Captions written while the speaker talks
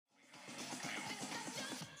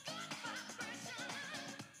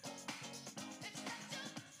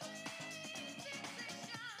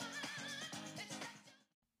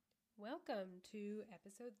welcome to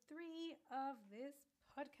episode 3 of this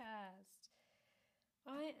podcast.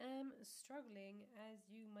 I am struggling, as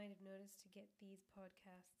you might have noticed, to get these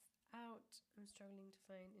podcasts out. I'm struggling to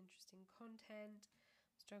find interesting content,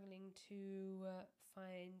 struggling to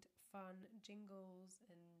find fun jingles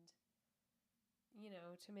and,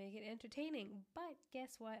 to make it entertaining. But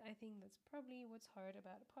guess what? I think that's probably what's hard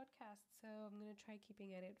about a podcast. So I'm going to try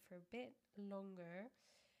keeping at it for a bit longer.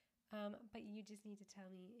 But you just need to tell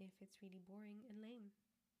me if it's really boring and lame.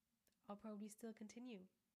 I'll probably still continue.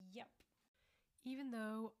 Yep. Even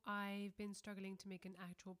though I've been struggling to make an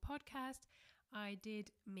actual podcast, I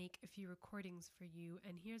did make a few recordings for you.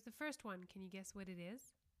 And here's the first one. Can you guess what it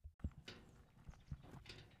is?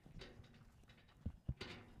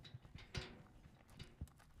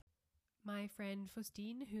 My friend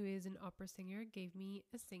Faustine, who is an opera singer, gave me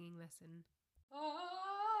a singing lesson.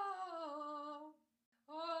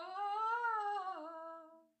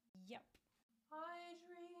 Yep. I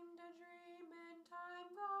dreamed a dream in time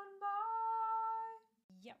gone by.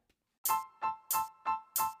 Yep.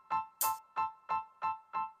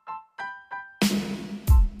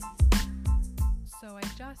 So I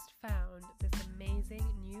just found this amazing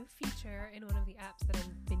new feature in one of the apps that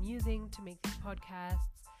I've been using to make these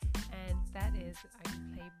podcasts, and that is I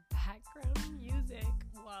can play background music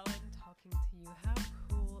while I'm talking to you. How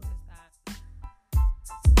cool is that?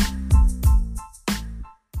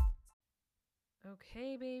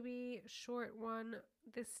 Okay, baby, short one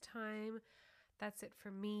this time. That's it for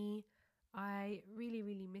me. I really,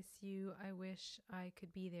 really miss you. I wish I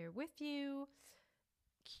could be there with you,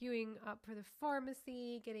 queuing up for the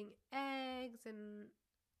pharmacy, getting eggs and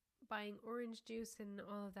buying orange juice and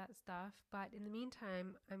all of that stuff. But in the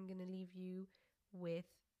meantime, I'm going to leave you with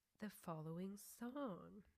the following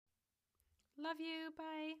song. Love you.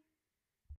 Bye.